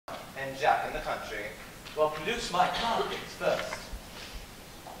and Jack in the country. Well, produce my carvings first.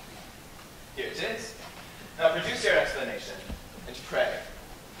 Here it is. Now produce your explanation, and pray,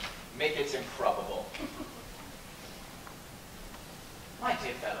 make it improbable. My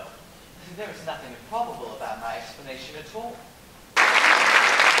dear fellow, there is nothing improbable about my explanation at all.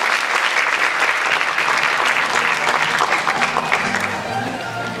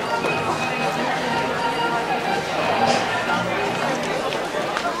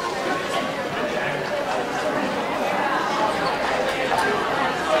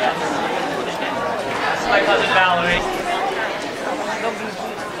 My cousin Valerie.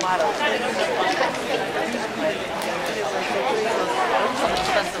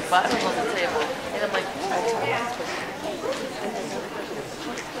 Expensive bottles on the table, and I'm like,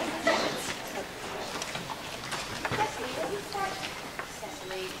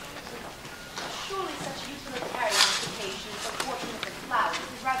 Cecily, surely such utilitarian occupation for portraits and flowers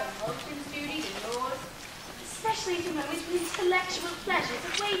is rather husband's duty than yours, especially at a moment when intellectual pleasures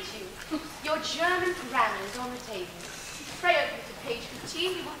await you. Your German grammar is on the table. Pray open to page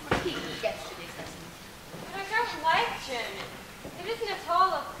 15, we will repeat yesterday's lesson. But I don't like German. It isn't at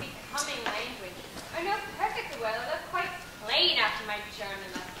all a becoming language. I know perfectly well I look quite plain after my German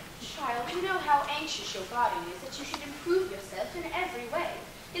lesson. Child, you know how anxious your guardian is that you should improve yourself in every way.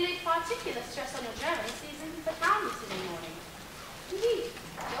 He laid particular stress on your German this evening at the town yesterday morning. Indeed,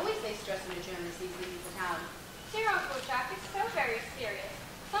 he always lays stress on your German this evening at the town. Dear Uncle Jack is so very serious.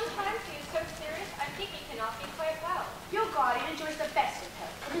 Sometimes he is so serious I think he cannot be quite well. Your guardian enjoys the best of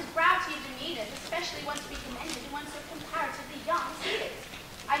health, and his grouty demeanor is especially one to be commended in one so comparatively young as he is.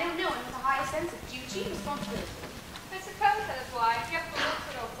 I don't know him with a higher sense of duty and responsibility. I suppose that is why he often looks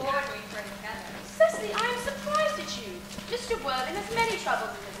at our board we bring together. Cecily, I am surprised at you. Mr. Wilde has many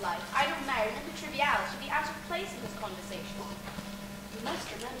troubles in his life. I don't marry him, and the triviality should be out of place in his conversation. You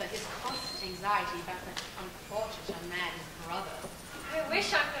must remember his constant anxiety about that unfortunate young man, his brother. I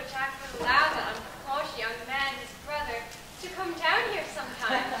wish Uncle Jack would allow that unfortunate young man, his brother, to come down here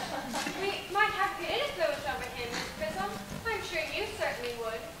sometime. We might have good influence over him, Miss Prism. I'm sure you certainly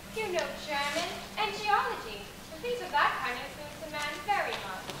would. You know German and geology. And things of that kind influence a man very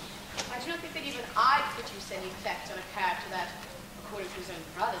much. I do not think that even I could produce any effect on a character that, according to his own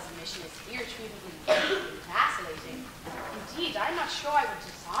brother's admission, is irretrievably vacillating. Indeed, I am not sure I would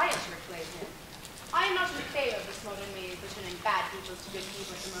desire to reclaim him. I am not in favor of this modern way of returning bad people to good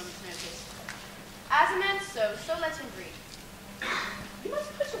people at a moment's notice. As a man sows, so let him breed. You must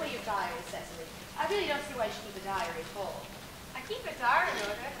put away your diary, Cecily. I really don't see why you should keep a diary at all. I keep a diary in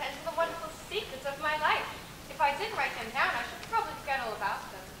order to tend to the wonderful secrets of my life. If I didn't write them down, I should probably forget all about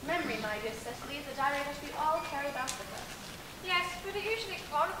them. Memory, my dear Cecily, is a diary that we all carry about with us. Yes, but it usually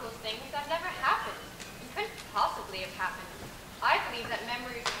chronicles things that never happened. It couldn't possibly have happened. I believe that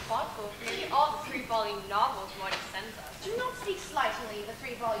memory is responsible for nearly all the 3-volume novels Wilde sends us. Do not speak slightingly of the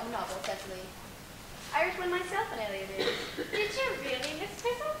 3-volume novel, Cecily. I wrote one myself in earlier days. Did you really, Miss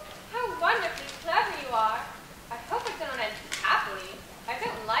Prism? How wonderfully clever you are. I hope it don't end happily. I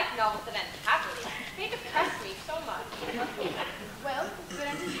don't like novels that end happily. They depress me so much. Well, the good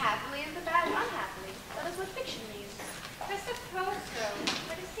ends happily and the bad unhappily. That is what fiction means. I suppose so,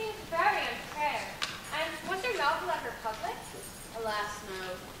 but it seems very unfair. And was your novel ever published? Alas,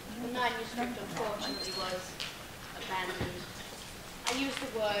 no. The manuscript, unfortunately, was abandoned. I used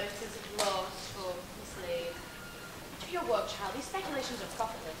the word in sense of lost or mislaid. Do your work, child. These speculations are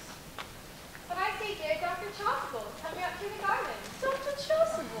profitless. But I see dear Dr. Chasuble coming up through the garden. Dr.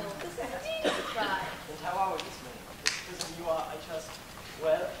 Chasuble, this is indeed a surprise. And how are we this morning? Miss Prism, you are, I trust,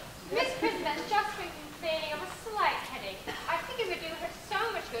 well? Miss Prism has just been complaining of a slight headache. I think it would do her so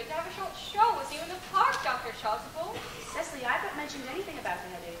much good to have a short stroll with you in the park, Dr. Chasuble. Cecily, I've not mentioned anything about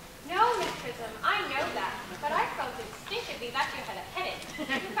the headache. No, Miss Prism, I know that, but I felt instinctively that you had a headache.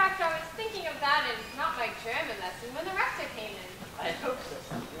 In fact, I was thinking of that and not my German lesson when the rector came in. I hope so.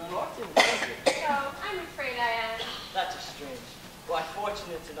 You're locked in, aren't you? So, I'm afraid I am. That is strange. Were I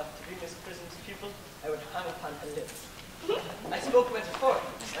fortunate enough to be Miss Prism's pupil, I would hang upon her lips. I spoke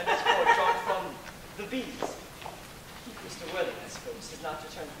metaphorically, and this quote drawn from the bees. Mr. Wilde, I suppose, has not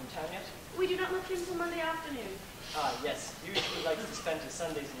returned from town yet? We do not look in until Monday afternoon. Ah, yes. Usually likes to spend his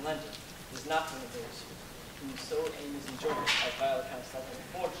Sundays in London. He's not one of those whose sole aim is enjoyment, as by all accounts like an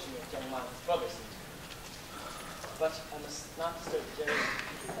unfortunate young man his brother seems to be. But I must not disturb Jerry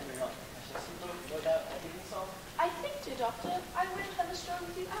any longer. I shall see both, no doubt, at evening song. I think, dear doctor, I will have a stroll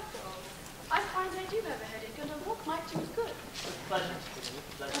with you after all. I find I do have a headache, and a walk might do us good. With pleasure, with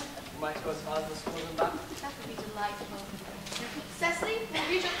pleasure. You might go as far as the school and back. That would be delightful. Cecily, will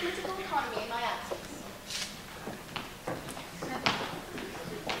read your political economy in my absence.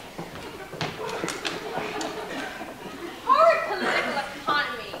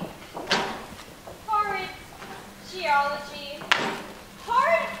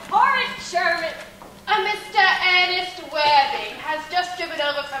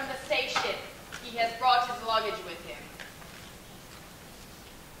 from the station. He has brought his luggage with him.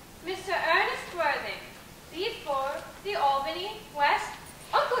 Mr. Ernest Worthing, B4, the Albany, West,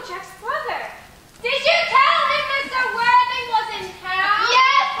 Uncle Jack's brother. Did you tell him Mr. Worthing was in town?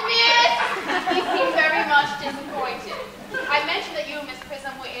 Yes, miss! He seemed very much disappointed. I mentioned that you and Miss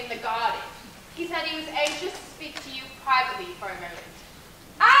Prism were in the garden. He said he was anxious to speak to you privately for a moment.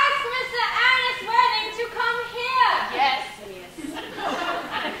 Ask Mr. Ernest Worthing to come here. Yes, miss.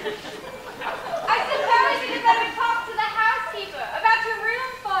 I suppose you'd better talk to the housekeeper about your room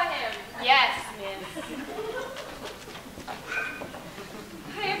for him. Yes, miss.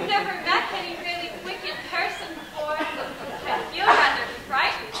 I have never met any really wicked person before. I feel rather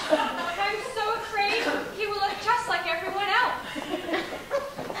frightened. I'm so afraid he will look just like everyone else.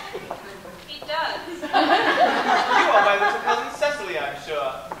 He does. You are my little cousin Cecily, I'm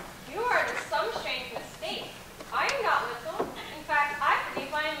sure. You are in some strange mistake. I am not little. In fact, I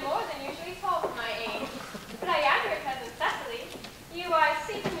believe I am more than usually tall for my age. But I am your cousin Cecily. You, I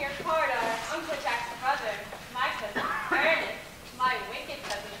see from your card, are Uncle Jack's brother, my cousin Ernest, my wicked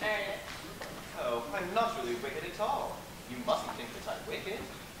cousin Ernest. Oh, I'm not really wicked at all. You mustn't think that I'm wicked.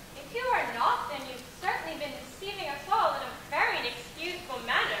 If you are not, then you've certainly been deceiving us all in a very inexcusable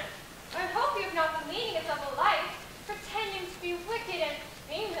manner. I hope you have not been leading a double life, pretending to be wicked and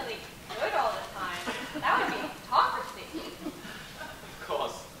being really good all the time. That would be hypocrisy. Of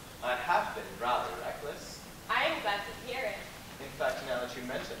course, I have been rather reckless. I am glad to hear it. In fact, now that you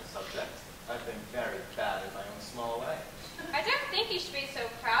mention the subject, I've been very bad in my own small way. I don't think you should be so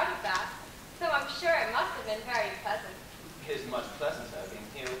proud of that, though I'm sure it must have been very pleasant. It is much pleasanter being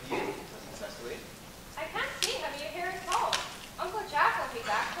here with you, Cousin Cecily. I can't see him here at all. Uncle Jack will be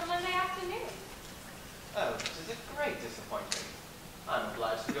back till Monday afternoon. Oh, it is a great disappointment. I'm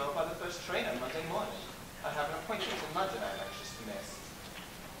obliged to go by the first train on Monday morning. I have an appointment in London I'm anxious to miss.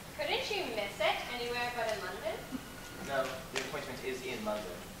 Couldn't you miss it anywhere but in London? No, the appointment is in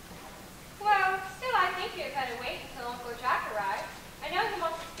London. Well, still I think you'd better wait until Uncle Jack arrives. I know he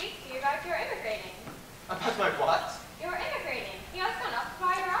wants to speak to you about your immigrating. About my what? Your immigrating. He has gone up to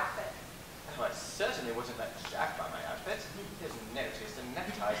buy your outfit. Oh, I certainly wouldn't let Jack buy my outfit. He has no taste in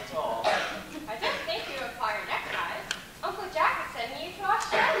neckties at all. I don't think you require neckties. Uncle Jack is sending you to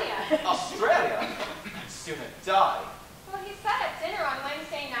Australia. Australia? I'd sooner die. Well, he said at dinner on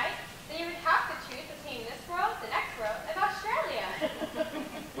Wednesday night that you would have to choose between this world, the next world, and Australia.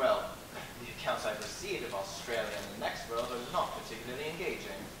 Well, the accounts I've received of Australia and the next world are not particularly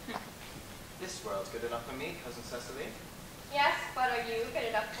engaging. This world's good enough for me, Cousin Cecily. Yes, but are you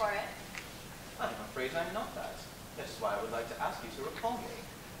good enough for it? I'm afraid I'm not that. That is why I would like to ask you to reform me.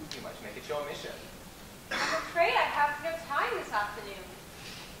 You might make it your mission. I'm afraid I have no time this afternoon.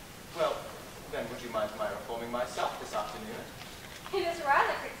 Well, then would you mind my reforming myself this afternoon? It is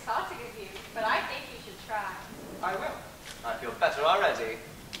rather quixotic of you, but I think you should try. I will. I feel better already.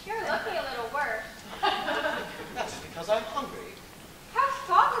 You're looking a little worse. That's because I'm hungry. How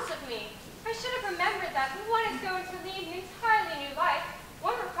thoughtless of me. I should have remembered that when one is going to lead an entirely new life,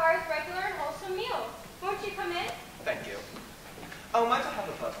 one requires regular and wholesome meals. Won't you come in? Thank you. Oh, might I have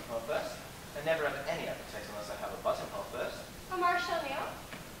a buttonhole first? I never have any appetite unless I have a buttonhole first. A Marshall meal?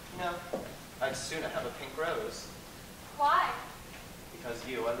 No, I'd sooner have a pink rose. Why? Because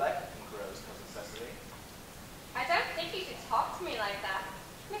you are like a pink rose, Cousin Cecily. I don't think you should talk to me like that.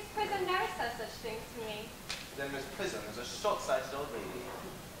 Miss Prism never says such things to me. Then Miss Prism is a short-sighted old lady.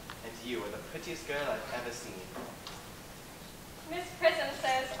 And you are the prettiest girl I've ever seen. Miss Prism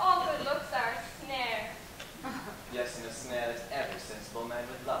says all good looks are a snare. Yes, and a snare that every sensible man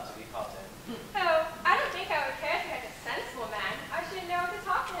would love to be caught in. Oh, I don't think I would care to catch a sensible man. I should know what to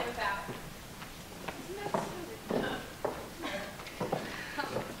talk to him about. Isn't that so?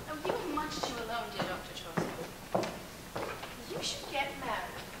 Oh, you are much too alone, dear Dr. Chaucer. You should get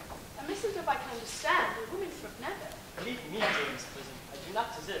married. A misanthrope I can understand, but a woman's throat never. Believe me, James Prism, I do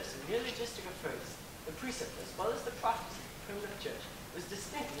not deserve so merely logistic a phrase. The precept, as well as the practice of the primitive church, was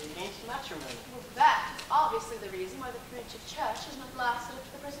distinctly against matrimony. Well, that is obviously the reason why the primitive church has not lasted up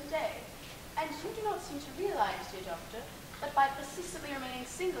to the present day. And you do not seem to realize, dear doctor, that by persistently remaining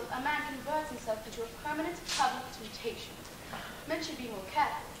single, a man converts himself into a permanent public temptation. Men should be more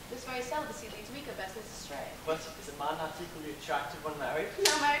careful. This very celibacy leads weaker vessels astray. But is a man not equally attractive when married?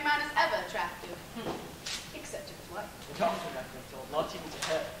 No married man is ever attractive. Except to his wife. The doctor had been told, not even to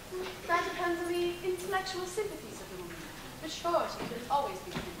her. That depends on the intellectual sympathies of the woman. Maturity can always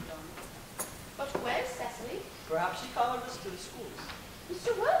be depended on. But where's Cecily? Perhaps she followed us to the schools.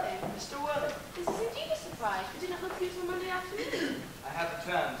 Mr. Worthing? Mr. Worthing. This is indeed a surprise. We did not look for you till Monday afternoon. I have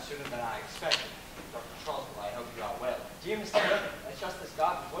returned sooner than I expected. Dr. Charles, I hope you are well. Dear Mr. Worthing, I trust this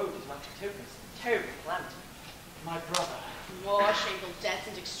garden woad is not the token of some terrible calamity. My brother. More shameful death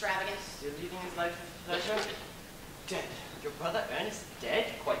and extravagance. Still leading his life with pleasure? Dead. Your brother Ernest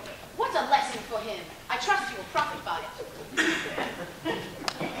dead? Quite dead. What a lesson for him. I trust you will profit by it.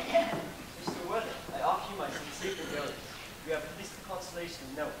 Mr. Wilde, I offer you my sincere condolences. You have at least the consolation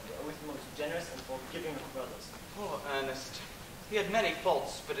of knowing you are always the most generous and forgiving of brothers. Poor Earnest. He had many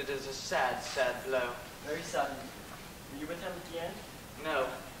faults, but it is a sad, sad blow. Very sadly. Were you with him at the end? No.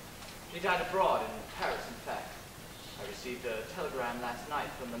 He died abroad, in Paris, in fact. I received a telegram last night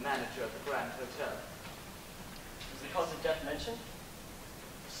from the manager of the Grand Hotel. Was the cause of death mentioned?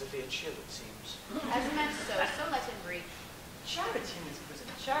 Severe chill, it seems. As meant so let him breathe. Charity in this prison.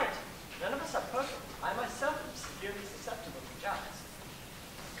 Charity. None of us are perfect. I myself am severely susceptible to jobs.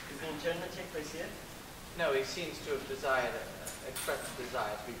 Does the internment take place here? No, he seems to have expressed a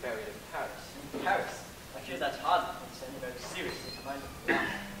desire to be buried in Paris. In Paris? I fear that's hardly concerned very seriously to mind of the law.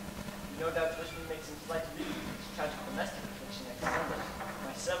 You no doubt wish me to make some slight allusion to this tragic domestic affliction next Sunday.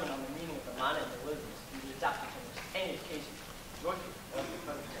 My sermon on the meaning of the manna in the wilderness can be adapted to almost any occasion, joyful or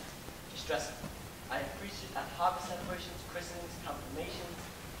permanent, distressing. I have preached it at harvest celebrations, christenings, confirmations,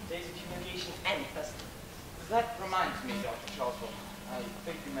 days of humiliation, and festivals. That reminds me, Dr. Charleswell. I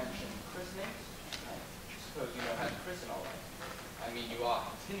think you mentioned christenings. I suppose you know how to christen all right. I mean, you are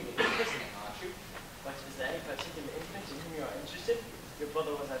continually christening, aren't you? But is there any particular infant in whom you are interested? Your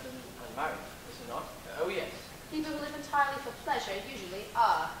brother was, I believe, unmarried, was he not? Oh, yes. People who live entirely for pleasure usually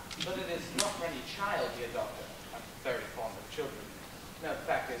are. But it is not for any child, dear doctor. I'm very fond of children. Now, the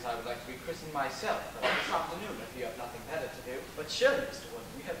fact is, I would like to be christened myself this afternoon if you have nothing better to do. But surely, Mr. Wilde,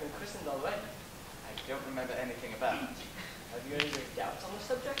 you have been christened already. I don't remember anything about it. Have you any doubts on the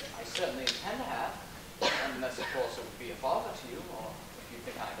subject? I certainly intend to have. Unless, of course, it would be a bother to you, or if you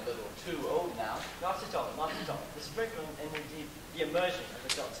think I'm a little too old now. Not at all, not at all. The sprinkling and indeed the immersion of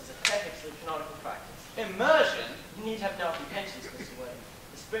adults is a perfectly canonical practice. Immersion? You need have no apprehensions, Mr. Wilde.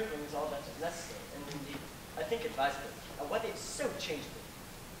 The sprinkling is all that is necessary, and indeed, I think advisable. And whether it's so changeable.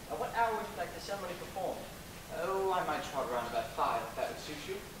 At what hour would you like the ceremony performed? Oh, I might trot around about 5 if that would suit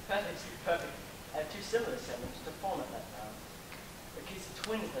you. Perfectly, perfect. I have 2 similar ceremonies to perform at that hour. A case of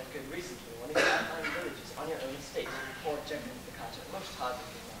twins that occurred recently in one of your outlying villages on your own estate. Poor Jenkins the Carter, most hardly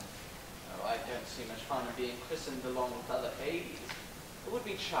designed. Oh, I don't see much fun in being christened along with other babies. It would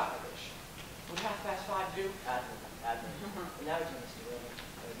be childish. Would 5:30 do? Admirable, admirable. And now, dear Mr. William,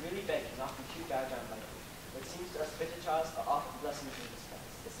 I would really beg you not to bow down like you. What seems to us bitter trials are often blessings in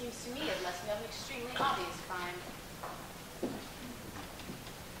disguise. This seems to me a blessing of an extremely obvious kind.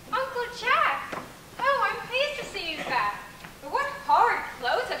 Uncle Jack! Oh, I'm pleased to see you back. But what horrid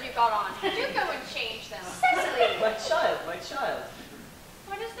clothes have you got on? Do go and change them. Cecily! My child, my child.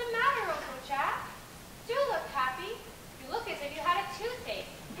 What is the matter, Uncle Jack? Do look happy. You look as if you had a toothache.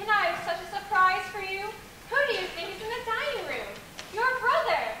 And I have such a surprise for you. Who do you think is in the dining room? Your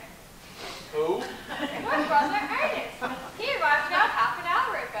brother. Who? Your brother, Ernest. He arrived about half an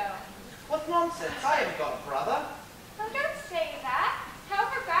hour ago. What nonsense! I haven't got a brother. Oh, don't say that.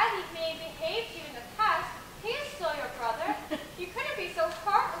 However badly he may have behaved to you in the past, he is still your brother. You couldn't be so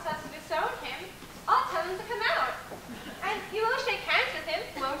heartless as to disown him. I'll tell him to come out. And you will shake hands with him,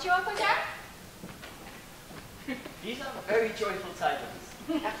 won't you, Uncle Jack? These are very joyful tidings.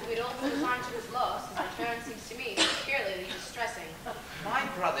 After we'd all put time to his loss, his return seems to me particularly distressing. My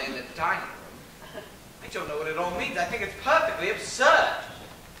brother in the dining room? I don't know what it all means. I think it's perfectly absurd.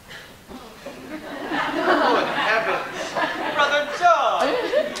 Good heavens! Brother John!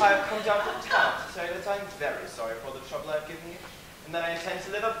 I have come down from town to say that I'm very sorry for the trouble I've given you, and that I intend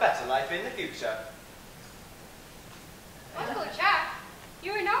to live a better life in the future. Uncle Jack,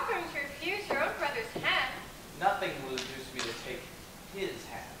 you are not going to refuse your own brother's hand. Nothing will induce me to take his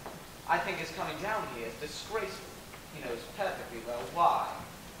hand. I think his coming down here is disgraceful. He knows perfectly well why.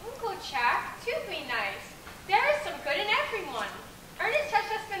 Uncle Jack, do be nice. There is some good in everyone. Ernest has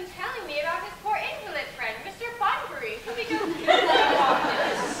just been telling me about his poor invalid friend, Mr. Bunbury, who we don't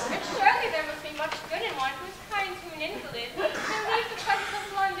And surely there must be much good in one who is kind to an invalid, and leaves the presence of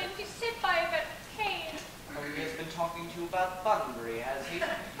London to sit by a bed of pain. Oh, he has been talking to you about Bunbury, has he?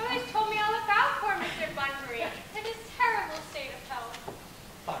 Oh, he's told me all about poor Mr. Bunbury and his terrible state of health.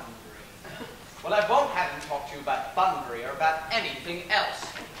 Bunbury. Well, I won't have him talk to you about Bunbury or about anything else.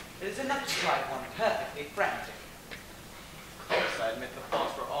 It is enough to drive one perfectly frantic. Of course, I admit the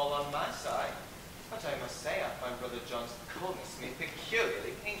faults were all on my side, but I must say I find Brother John's coolness to me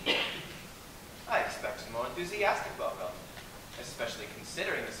peculiarly painful. I expected more enthusiastic welcome, especially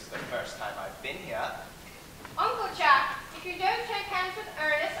considering this is the first time I've been here. Uncle Jack, if you don't shake hands with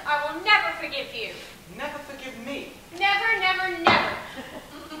Ernest, I will never forgive you. Never forgive me. Never, never, never.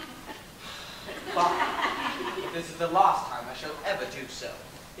 this is the last time I shall ever do so.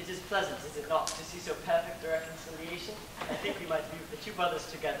 It is pleasant, is it not, to see so perfect a reconciliation? I think we might view the two brothers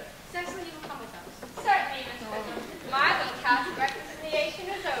together. Cecily will come with us. Certainly, Miss Prism. My little task of reconciliation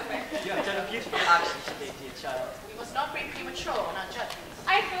is over. You have done a beautiful action today, dear child. We must not be premature in our judgments.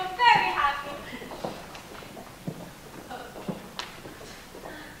 I feel very happy.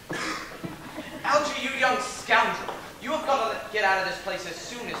 Algy, you young scoundrel! You have got to get out of this place as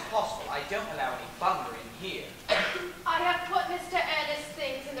soon as possible. I don't allow any thunder in here. I have put Mr. Earnest's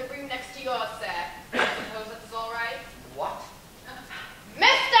things in the room next to yours, sir. I suppose that's all right. What?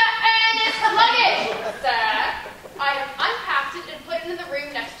 Mr. Earnest's luggage, sir. I have unpacked it and put it in the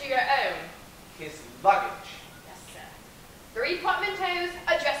room next to your own. His luggage. Yes, sir. 3 portmanteaus,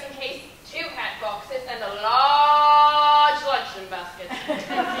 a dressing case, 2 hat boxes, and a large luncheon basket.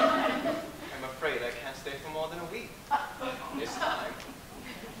 I'm afraid I can't stay for more than a week. This time.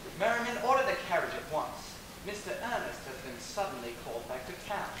 Merriman, order the carriage at once. Mr. Earnest has been suddenly called back to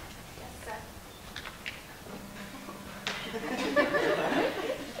town. Yes, sir.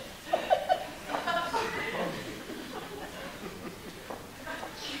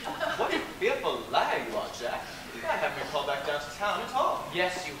 What a fearful liar you are, Jack. I haven't been called back down to town at all.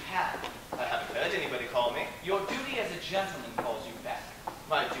 Yes, you have. I haven't heard anybody call me. Your duty as a gentleman calls you back.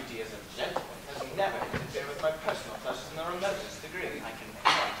 My duty as a gentleman has never interfered with my personal pleasures in the remotest degree. I can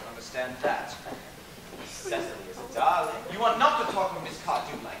quite understand that. Cecily is a darling. You are not to talk of Miss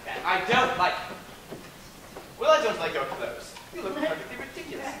Cardew like that. I don't like her. Well, I don't like your clothes. You look perfectly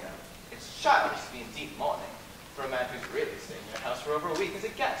ridiculous now. It's childish to be in deep mourning for a man who's really staying in your house for over a week as a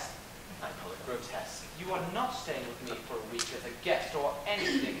guest. I call it grotesque. You are not staying with me for a week as a guest or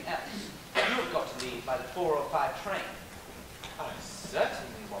anything else. You have got to leave by the 4:05 train. I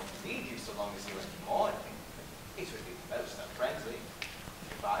certainly won't leave you so long as you're in mourning. It would be most unfriendly.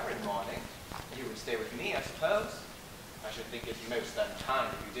 If I were in mourning, you would stay with me, I suppose. I should think it most unkind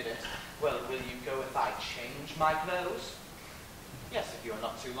if you didn't. Well, will you go if I change my clothes? Yes, if you are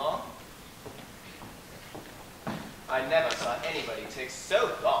not too long. I never saw anybody take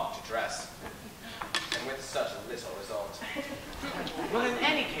so long to dress, and with such little result. Well, in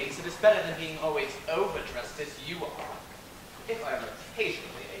any case, it is better than being always overdressed as you are. If I am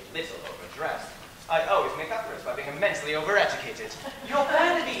occasionally a little overdressed, I always make up for it by being immensely overeducated. Your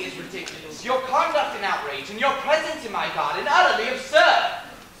vanity is ridiculous, your conduct an outrage, and your presence in my garden utterly absurd.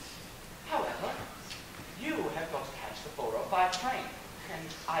 However, you have got to catch the 4:05 train, and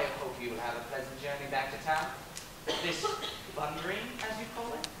I hope you will have a pleasant journey back to town. This thundering, as you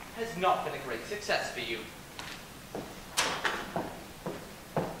call it, has not been a great success for you.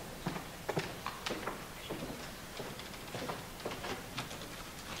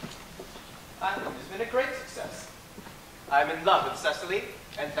 I think it's been a great success. I'm in love with Cecily,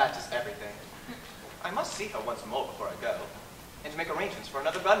 and that is everything. I must see her once more before I go, and make arrangements for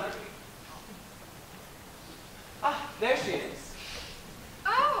another Bunbury. Ah, there she is.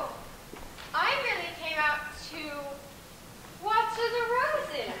 Oh, I really came out to water the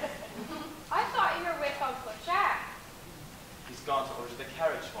roses. I thought you were with Uncle Jack. He's gone to order the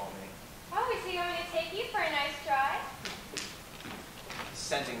carriage for me. Oh, is he going to take you for a nice drive? He's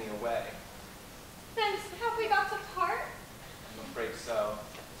sending me away. Then have we got to part? I'm afraid so.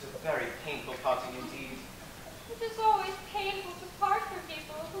 It's a very painful parting indeed. It is always painful to part from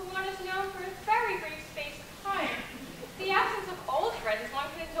people who one has known for a very brief space of time. The absence of old friends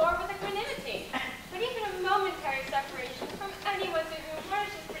one can endure with equanimity, but even a momentary separation from anyone to whom one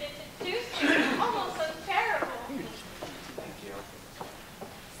is just been introduced to is almost unbearable. Thank you.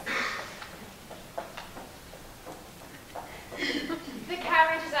 The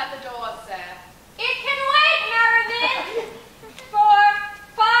carriage is at the door, sir. It can wait, Merriman! For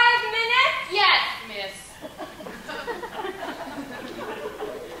 5 minutes? Yes, miss.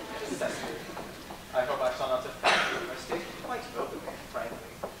 Cecily, I hope I shall not offend you if I state quite openly and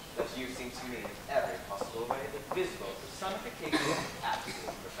frankly that you seem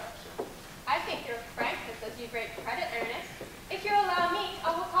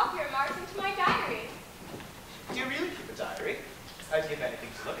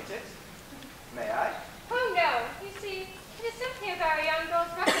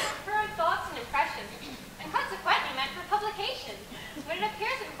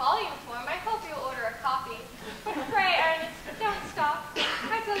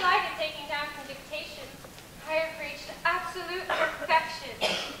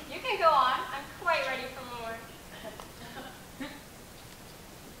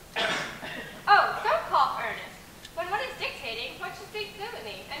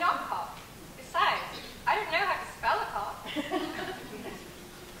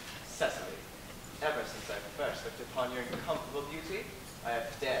upon your incomparable beauty, I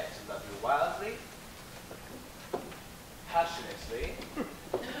have dared to love you wildly, passionately,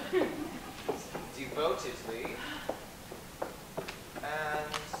 devotedly,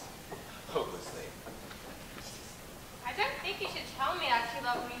 and hopelessly. I don't think you should tell me that you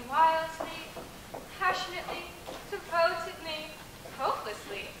love me wildly, passionately, devotedly,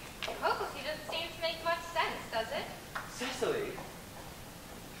 hopelessly. Hopelessly doesn't seem to make much sense, does it? Cecily,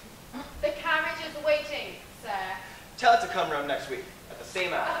 The carriage is waiting, sir. tell it to come round next week at the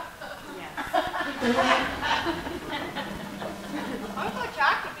same hour. Yes. Uncle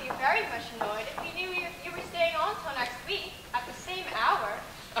Jack would be very much annoyed if he knew you were staying on till next week at the same hour.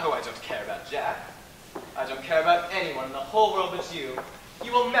 Oh, I don't care about Jack. I don't care about anyone in the whole world but you.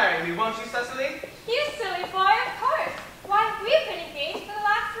 You will marry me, won't you, Cecily? You silly boy, of course. Why, we've been engaged for the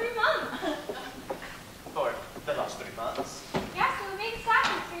last 3 months. For the last 3 months. Yes, it will be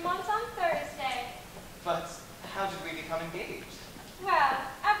exactly 3 months on Thursday. But how did we become engaged? Well,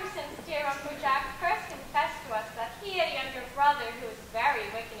 ever since dear Uncle Jack first confessed to us that he had a younger brother who was very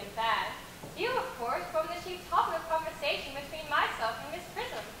wicked and bad, you, of course, formed the chief topic of conversation between myself and Miss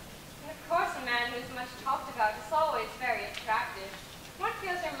Prism. And of course, a man who is much talked about is always very attractive. One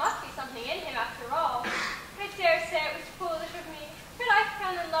feels there must be something in him after all. I dare say it was foolish of me, but I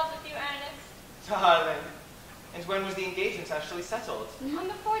fell in love with you, Ernest. Darling. And when was the engagement actually settled? On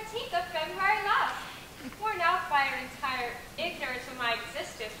the 14th of February last. Worn out by your entire ignorance of my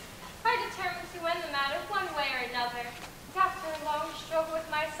existence, I determined to end the matter one way or another. And after a long struggle with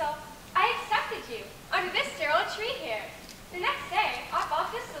myself, I accepted you, under this dear old tree here. The next day, I bought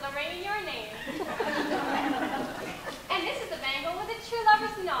this little ring in your name. And this is the bangle with a true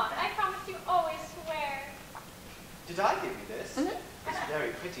lover's knot I promised you always to wear. Did I give you this? It's very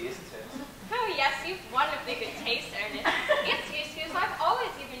pretty, isn't it? Oh yes, you've wonderfully good taste, Ernest. It's the excuse I've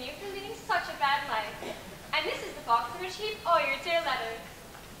always given you for leading such a bad life. And this is the box in which you keep all your dear letters.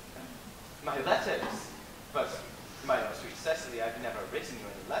 My letters? But, my own sweet Cecily, I've never written you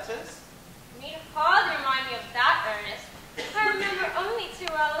any letters. You need hardly remind me of that, Ernest. I remember only too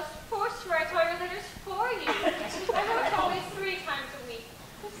well I was forced to write all your letters for you. I wrote always 3 times a week,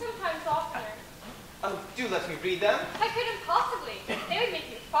 but sometimes oftener. Oh, do let me read them. I couldn't possibly. They would make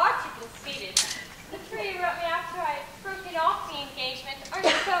you far too conceited. The 3 you wrote me after I had broken off the engagement are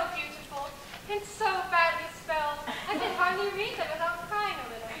so beautiful and so badly spelled, I could hardly read them without crying a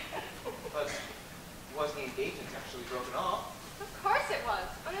little. But, was the engagement actually broken off? Of course it was,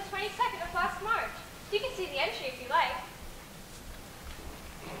 on the 22nd of last March. You can see the entry if you like.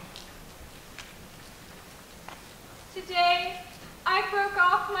 Today, I broke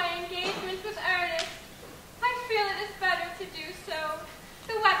off my engagement with Ernest. I feel it is better to do so.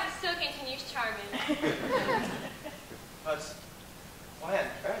 The weather still continues charming. But, why on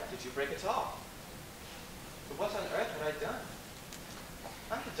earth did you break it off? But what on earth had I done?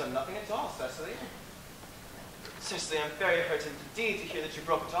 I had done nothing at all, Cecily. Cecily, I'm very hurt indeed to hear that you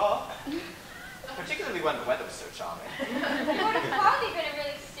broke it off. Particularly when the weather was so charming. It would have probably been a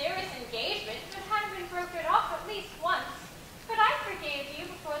really serious engagement if it hadn't been broken off at least once. But I forgave you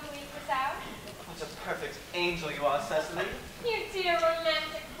before the week was out. What a perfect angel you are, Cecily. You dear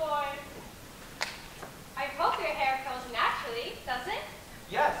romantic boy. I hope your hair curls naturally, does it?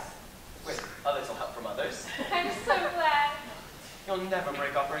 Yes, with a little help from others. I'm so glad. You'll never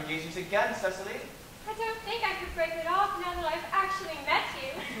break off our engagement again, Cecily. I don't think I could break it off now that I've actually met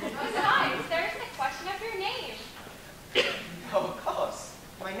you. Besides, there's the question of your name. Oh, of course.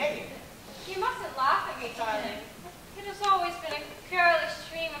 My name. You mustn't laugh at me, darling. It has always been a girlish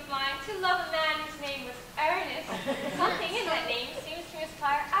dream of mine to love a man whose name was Earnest. Something in that name seems to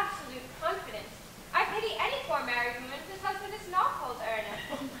inspire absolute confidence. I pity any poor married woman whose husband is not called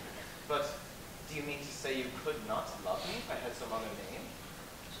Earnest. But do you mean to say you could not love me if I had some other name?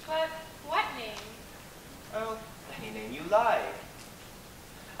 But what name? Oh, any name you like.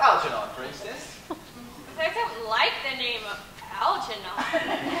 Algernon, for instance. But I don't like the name of Algernon.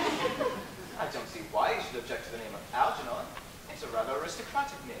 I don't see why you should object to the name of Algernon. It's a rather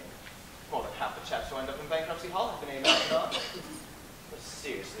aristocratic name. More than half the chaps who end up in bankruptcy hall have the name Algernon. But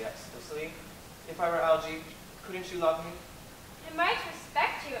seriously, Cecily, if I were Algie, couldn't you love me? I might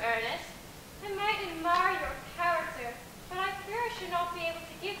respect you, Ernest. I might admire your character, but I fear I should not be able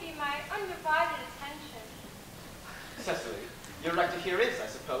to give you my undivided attention. Cecily, your rector here is, I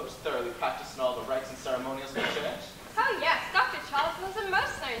suppose, thoroughly practiced in all the rites and ceremonials of the church. Oh yes, Dr. Charles was a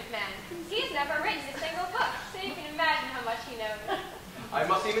most learned man. He has never written a single book, so you can imagine how much he knows. I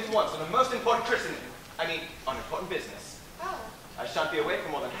must leave at once on a most important christening. I mean, on important business. Oh. I shan't be away for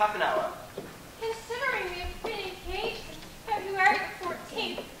more than half an hour. Considering we have been engaged since February the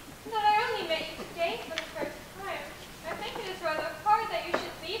 14th, and that I only met you today for the first time,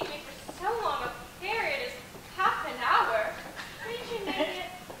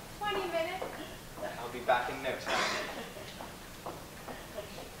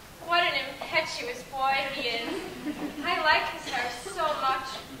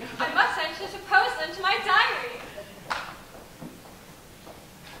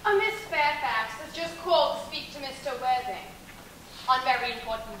 very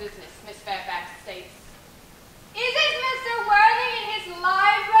important business, Miss Fairfax states. Is it Mr. Worthing in his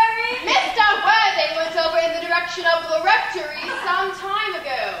library? Mr. Worthing went over in the direction of the rectory some time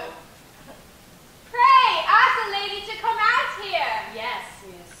ago. Pray, ask the lady to come out here. Yes,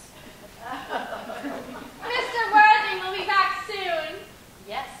 miss. Mr. Worthing will be back soon.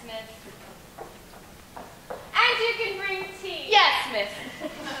 Yes, miss. And you can bring tea. Yes, miss.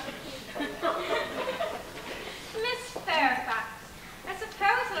 Miss Fairfax, I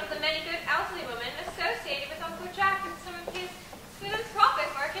suppose one of the many good elderly women associated with Uncle Jack in some of his philanthropic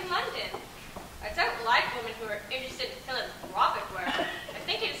work in London. I don't like women who are interested in philanthropic work. I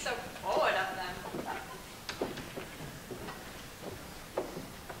think it is so forward of them.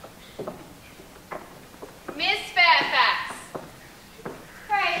 Miss Fairfax.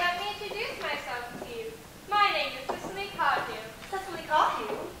 Pray, let me introduce myself to you. My name is Cicely Cardew. Cecily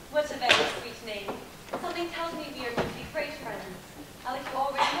Cardew? What a very sweet name. Something tells me we are going to be great friends. I like you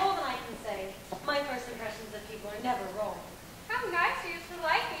already more than I can say. My first impressions of people are never wrong. How nice of you to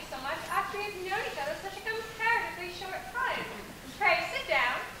like me so much after we've known each other such a comparatively short time. Pray, sit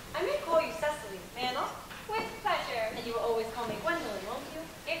down. I may call you Cecily, may I not? With pleasure. And you will always call me Gwendolyn, won't you?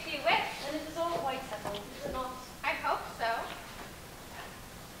 If you wish. And it is all quite settled, is it not? I hope so.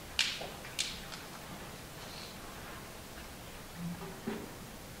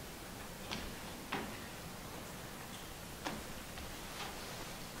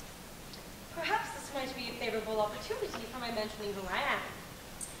 Perhaps this might be a favorable opportunity for my mentioning who I am.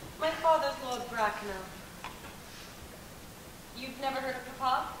 My father's Lord Bracknell. You've never heard of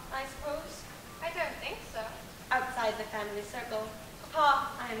Papa, I suppose? I don't think so. Outside the family circle, Papa,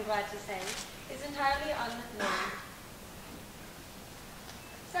 I am glad to say, is entirely unknown.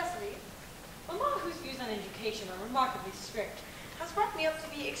 Cecily, Mama, whose views on education are remarkably strict, has brought me up to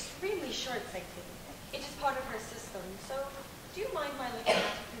be extremely short-sighted. It is part of her system, so do you mind my looking at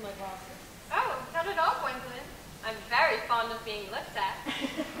you through my glasses? Oh, not at all, Gwendolyn. I'm very fond of being looked at.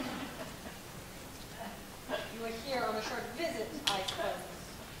 You are here on a short visit, I suppose.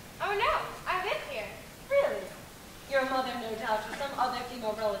 Oh no, I live here. Really? Your mother, no doubt, or some other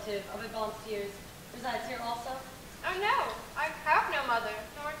female relative of advanced years, resides here also? Oh no, I have no mother,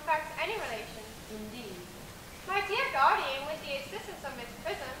 nor in fact any relation. Indeed. My dear guardian, with the assistance of Miss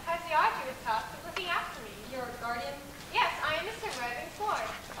Prism, has the arduous task of looking after me. Your guardian? Yes, I am Mr. Worthing's ward.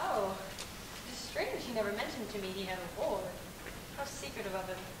 Oh, it is strange he never mentioned to me he had a ward. How secretive of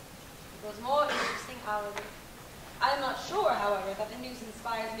him. It was more interesting hourly. I am not sure, however, that the news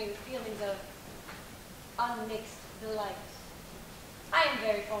inspires me with feelings of unmixed delight. I am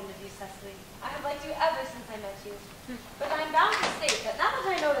very fond of you, Cecily. I have liked you ever since I met you. But I am bound to state that now that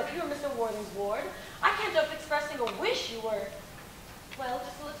I know that you are Mr. Worthing's ward, I can't help expressing a wish you were, well,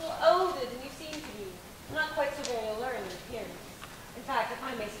 just a little older than you seem to be. Not quite so very alluring in appearance. In fact, if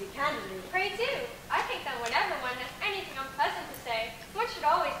I may speak candidly, Pray do. I think that whenever one has anything unpleasant to say, one should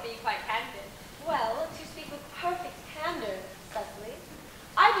always be quite candid. well, to speak with perfect candor, Cecily,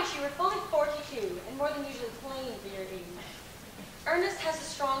 I wish you were fully 42 and more than usually plain for your age. Ernest has a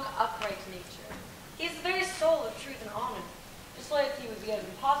strong, upright nature. He is the very soul of truth and honor. Disloyalty would be as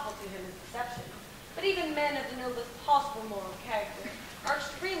impossible to him as deception. But even men of the noblest possible moral character are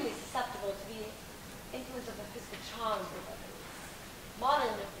extremely susceptible to the influence of the physical charms of others.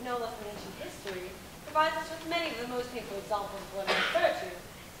 Modern, no less than ancient history, provides us with many of the most painful examples of what I refer to.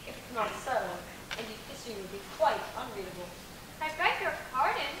 If it's not so, indeed history would be quite unreadable. I beg your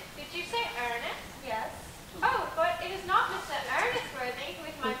pardon. Did you say Ernest? Yes? Oh, but it is not Mr. Ernest Worthing who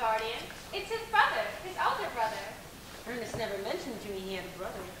is my guardian. It's his brother, his elder brother. Ernest never mentioned to me he had a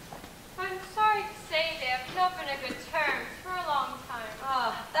brother. I'm sorry to say they have not been on good terms for a long time.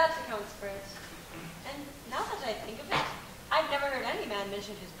 Ah, that accounts for it. And now that I think of it, I've never heard any man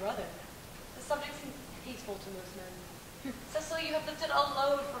mention his brother. The subject seems peaceful to most men. Cecily, you have lifted a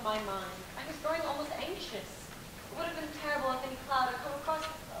load from my mind. I was growing almost anxious. It would have been terrible if any cloud had come across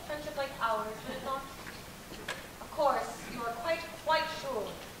a friendship like ours, would it not? Of course, you are quite sure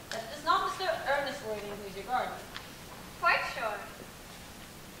that it is not Mr. Ernest Worthing who is your guardian. Quite sure.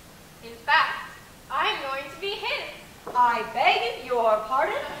 In fact, I'm going to be his. I beg your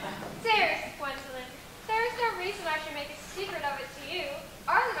pardon? Dearest Gwendolyn, there is no reason I should make a secret of it to you.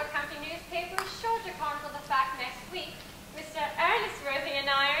 Our little county newspaper is sure to chronicle the fact next week. Mr. Ernest Worthing and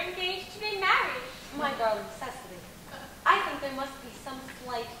I are engaged to be married. My darling Cecily, I think there must be some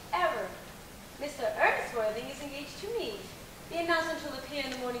slight error. Mr. Ernest Worthing is engaged to me. The announcement will appear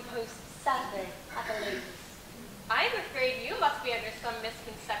in the Morning Post Saturday at the latest. I'm afraid you must be under some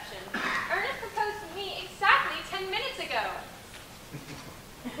misconception. Ernest proposed to me exactly 10 minutes ago.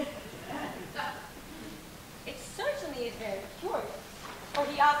 It certainly is very curious. For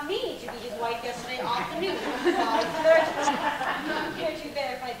he asked me to be his wife yesterday afternoon at 5:30. Care to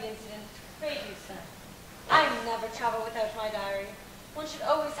verify the incident? Pray do, sir. I never travel without my diary. One should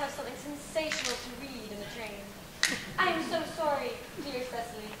always have something sensational to read in the train. I am so sorry, dear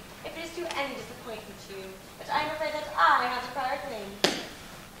Cecily, if it is to any disappointment to you, but I am afraid that I have a prior claim.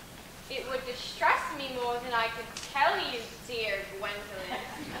 It would distress me more than I could tell you, dear Gwendolyn,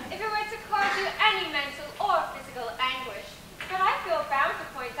 if it were to cause you any mental or physical anguish. But I feel bound to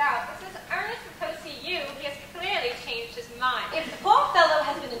point out that since Ernest proposed to you, he has clearly changed his mind. If the poor fellow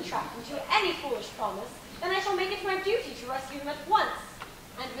has been entrapped into any foolish promise, then I shall make it my duty to rescue him at once,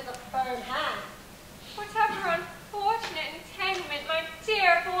 and with a firm hand. Whatever unfortunate entanglement my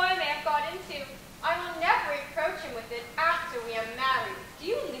dear boy may have got into, I will never reproach him with it after we are married. Do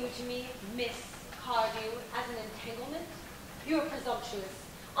you allude to me, Miss Cardew, as an entanglement? You are presumptuous.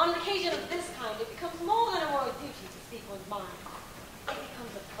 On an occasion of this kind, it becomes more than a moral duty to speak one's mind. It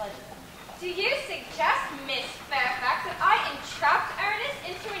becomes a pleasure. Do you suggest, Miss Fairfax, that I entrapped Ernest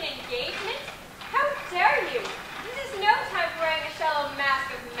into an engagement? How dare you? This is no time for wearing a shallow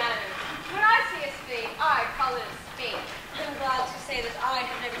mask of manners. When I see a spade, I call it a spade. I'm glad to say that I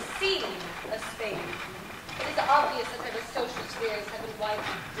have never seen a spade. It is obvious that our social spheres have been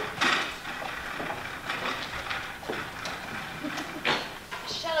widely different.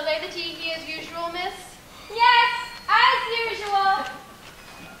 Shall I lay the tea here as usual, miss? Yes, as usual.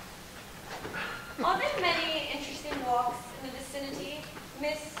 Are there many interesting walks in the vicinity,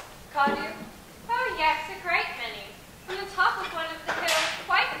 Miss Cardew? Oh yes, a great many. From the top of one of the hills,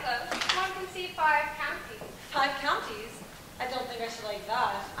 quite close, one can see 5 counties. 5 counties? I don't think I should like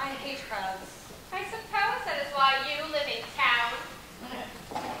that. I hate crowds. I suppose that is why you live in town.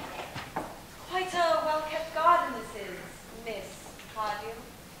 Quite a well-kept garden this is, Miss Cardew.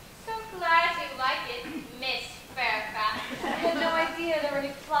 So glad you like it, Miss Fairfax. I had no idea there were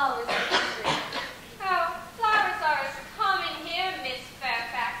any flowers in the country. Oh, flowers are as common here, Miss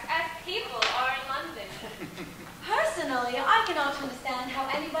Fairfax, as people are in London. Personally, I cannot understand how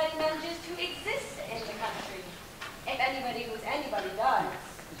anybody manages to exist in the country. If anybody who's anybody does.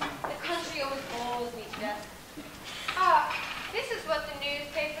 The country always bores me to death. Ah, this is what the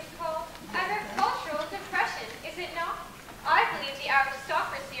newspapers call agricultural depression, is it not? I believe the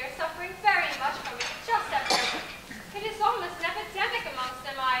aristocracy are suffering very much from it just at present. It is almost an epidemic amongst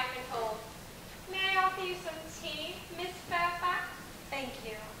them, I have been told. May I offer you some tea, Miss Fairfax? Thank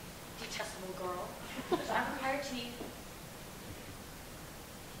you, detestable girl. But I require tea.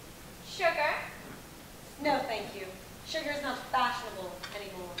 Sugar? No, thank you. Sugar is not fashionable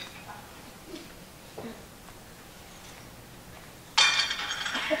anymore.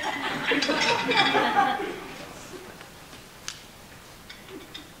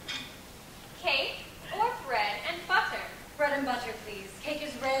 Cake or bread and butter? Bread and butter, please. Cake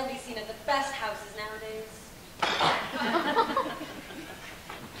is rarely seen at the best houses nowadays.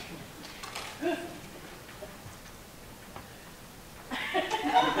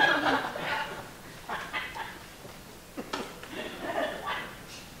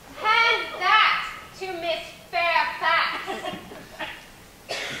 Hand that to Miss Fairfax.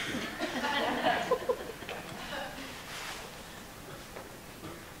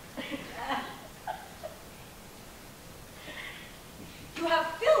 You have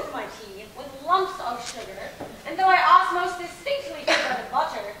filled my tea with lumps of sugar, and though I asked most distinctly for bread and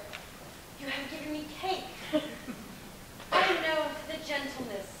butter, you have given me cake. I am known for the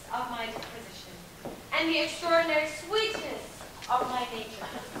gentleness of my disposition and the extraordinary sweetness of my nature.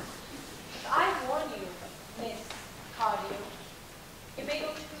 But I warn you, Miss Cardew, it may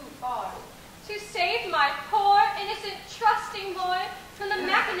go too far. To save my poor, innocent, trusting boy from the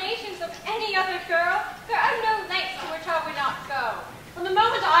machinations of any other girl, there are no lengths to which I would not go. From the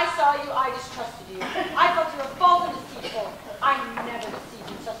moment I saw you, I distrusted you. I felt you were false and deceitful. I never deceive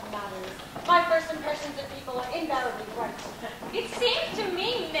in such matters. My first impressions of people are invariably right. It seems to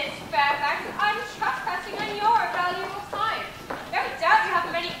me, Miss Fairfax, that I'm trespassing on your valuable time. No doubt you have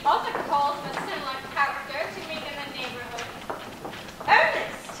many other calls of a similar character to make in the neighborhood.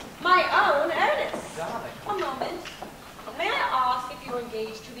 Ernest! My own Ernest! Darling. A moment. May I ask if you are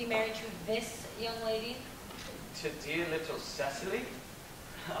engaged to be married to this young lady? To dear little Cecily?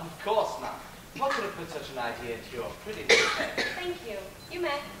 Of course not. What could have put such an idea into your pretty little head? Thank you. You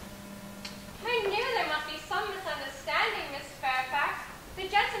may. I knew there must be some misunderstanding, Miss Fairfax. The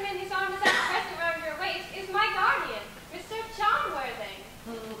gentleman whose arm is at present round your waist is my guardian, Mr. John Worthing.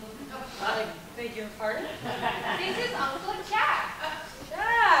 I beg your pardon? This is Uncle Jack.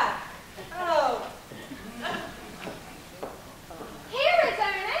 Jack! Oh. Here is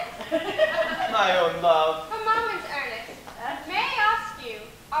Ernest. My own love. A moment, Ernest. May I ask you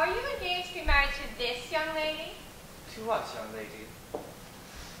Are you engaged to be married to this young lady? To what, young lady?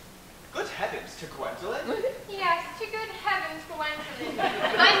 Good heavens, to Gwendolyn? Yes, to good heavens, Gwendolyn.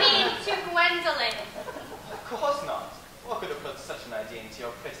 I mean, to Gwendolyn. Of course not. What could have put such an idea into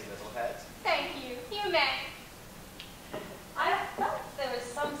your pretty little head? Thank you. You may. I felt there was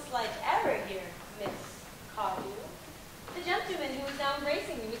some slight error here, Miss Cardew. The gentleman who is now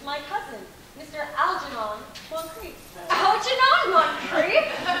embracing me was my cousin, Mr. Algernon Moncrief. Algernon Moncrief?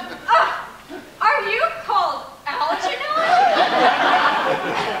 Are you called Algernon?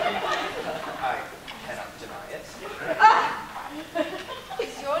 I cannot deny it.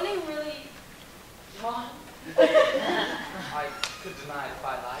 Is your name really Mon? I could deny it if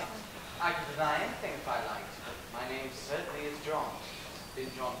I liked. I could deny anything if I liked. But my name certainly is John. It's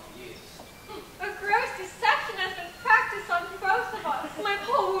been John for years. A gross deception has been practiced on both of us. My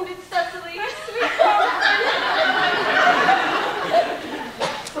poor wounded Cecily. Sweet Robert.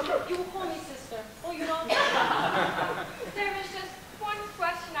 You will call me sister, will you not? There is just one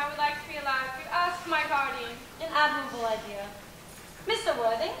question I would like to be allowed to ask my guardian. An admirable idea. Mr.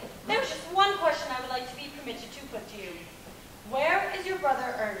 Worthing, there is just one question I would like to be permitted to put to you. Where is your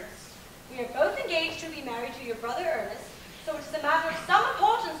brother Ernest? We are both engaged to be married to your brother Ernest, so it is a matter of some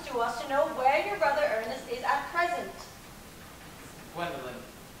importance to us to know where your brother Ernest is at present. Gwendolyn,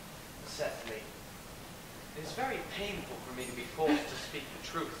 Cecily, it is very painful for me to be forced to speak the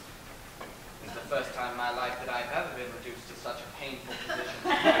truth. It's the first time in my life that I've ever been reduced to such a painful position.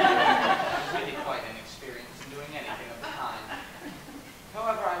 I'm really quite inexperienced in doing anything of the kind.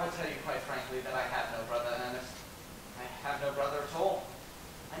 However, I will tell you quite frankly that I have no brother, Ernest. I have no brother at all.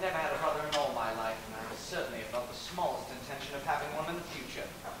 I never had a brother in all my life, and I certainly have not the smallest intention of having one in the future.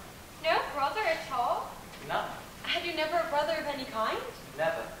 No brother at all? None. Had you never a brother of any kind?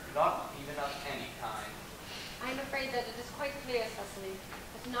 Never. Not even of any kind. I am afraid that it is quite clear, Cecily,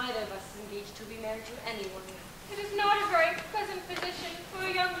 that neither of us is engaged to be married to anyone. It is not a very pleasant position for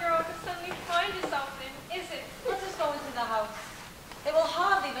a young girl to suddenly find herself in, is it? Let us go into the house. They will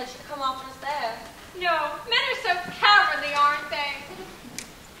hardly venture to come after us there. No, men are so cowardly, aren't they?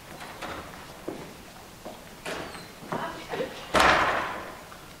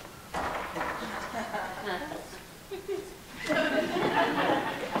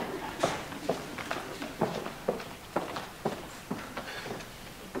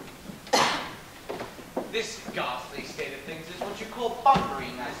 This ghastly state of things is what you call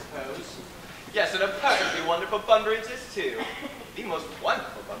bumbering, I suppose. Yes, and a perfectly wonderful bunbury it is, too. The most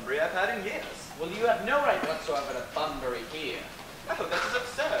wonderful bunbury I've had in years. Well, you have no right whatsoever to bunbury here. Oh, that is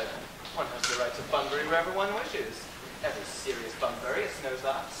absurd. One has the right to bunbury wherever one wishes. Every serious bunburyist knows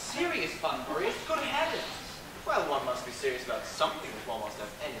that. Serious bunburyist? Good heavens! Well, one must be serious about something if one wants to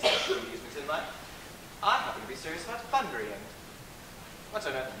have any such amusement in life. I happen to be serious about bunburying. Once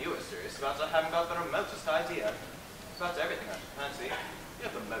I know that you are serious about it, I haven't got the remotest idea. About everything I should fancy, you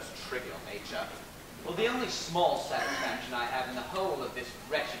have the most trivial nature. Well, the only small satisfaction I have in the whole of this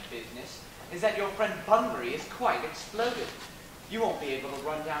wretched business is that your friend Bunbury is quite exploded. You won't be able to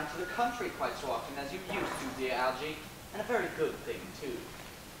run down to the country quite so often as you used to, dear Algy, and a very good thing, too.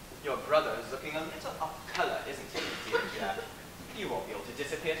 Your brother is looking a little off color, isn't he, dear Jack? You won't be able to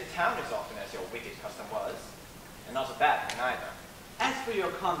disappear to town as often as your wicked custom was. And not a bad thing either. As for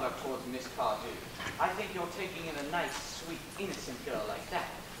your conduct towards Miss Cardew, I think you're taking in a nice, sweet, innocent girl like that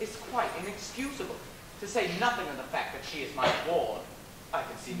is quite inexcusable, to say nothing of the fact that she is my ward. I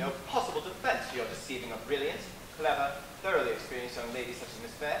can see no possible defense for your deceiving a brilliant, clever, thoroughly experienced young lady such as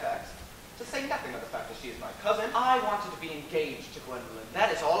Miss Fairfax. To say nothing of the fact that she is my cousin. I wanted to be engaged to Gwendolyn,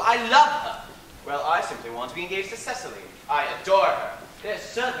 that is all. I love her. Well, I simply want to be engaged to Cecily. I adore her. There's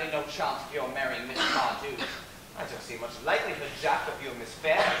certainly no chance of your marrying Miss Cardew. I don't see much likelihood, Jack, of you and Miss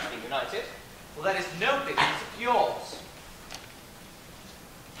Fairfax being united. Well, that is no business of yours.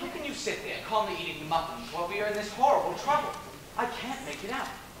 How can you sit there calmly eating muffins while we are in this horrible trouble? I can't make it out.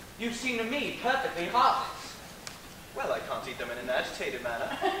 You seem to me perfectly heartless. Well, I can't eat them in an agitated manner,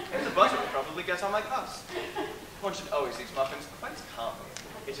 and the butter will probably get on my cuffs. One should always eat muffins quite calmly.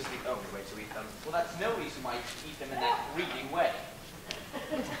 It is the only way to eat them. Well, that's no reason why you should eat them in that greedy way.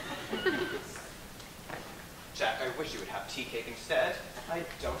 Jack, I wish you would have tea cake instead. I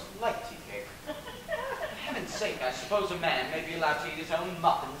don't like tea cake. For heaven's sake, I suppose a man may be allowed to eat his own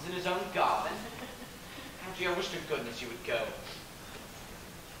muffins in his own garden. Algy, I wish to goodness you would go.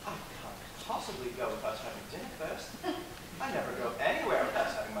 I can't possibly go without having dinner first. I never go anywhere without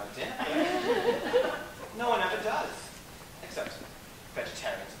having my dinner first. No one ever does. Except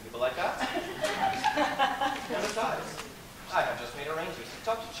vegetarians and people like that. And besides, I have just made arrangements with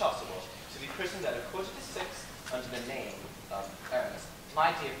Dr. Chasuble to be christened at 5:45 under the name of Earnest.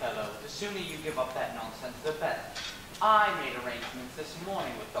 My dear fellow, the sooner you give up that nonsense, the better. I made arrangements this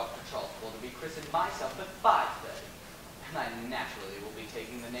morning with Dr. Charlesville to be christened myself at 5:30. And I naturally will be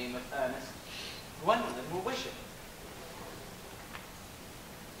taking the name of Earnest. Gwendolyn will wish it.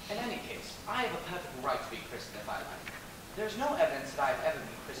 In any case, I have a perfect right to be christened if I like. There's no evidence that I've ever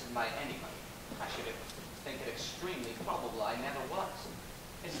been christened by anybody. I should think it extremely probable I never was.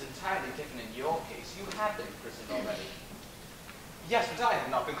 It is entirely different in your case. You have been christened already. Yes, but I have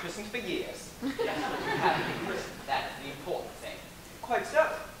not been christened for years. Yes, but you have been christened. That is the important thing. Quite so.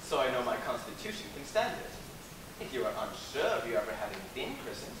 So I know my constitution can stand it. If you are unsure of you ever having been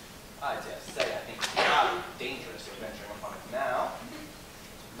christened, I dare say I think it's rather dangerous you're venturing upon it now.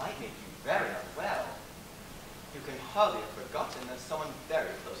 It might make you very unwell. You can hardly have forgotten that someone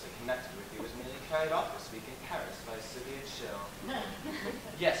very closely connected with you was merely carried off this week in Paris by a severe chill.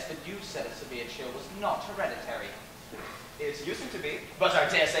 Yes, but you said a severe chill was not hereditary. It used to be, but I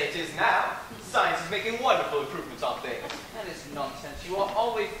dare say it is now. Science is making wonderful improvements on things. That is nonsense. You are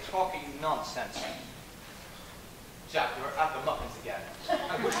always talking nonsense. Jack, you're at the muffins again.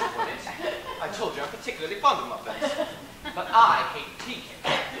 I wish you wouldn't. I told you I'm particularly fond of muffins. But I hate tea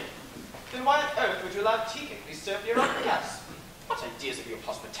cake. Then why on earth would you allow tea cake to be served at your own guests? What ideas of your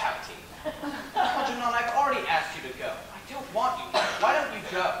hospitality? Algernon, I've already asked you to go. I don't want you to. Why don't you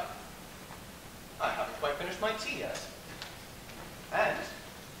go? I haven't quite finished my tea yet. And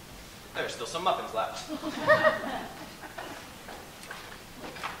there are still some muffins left.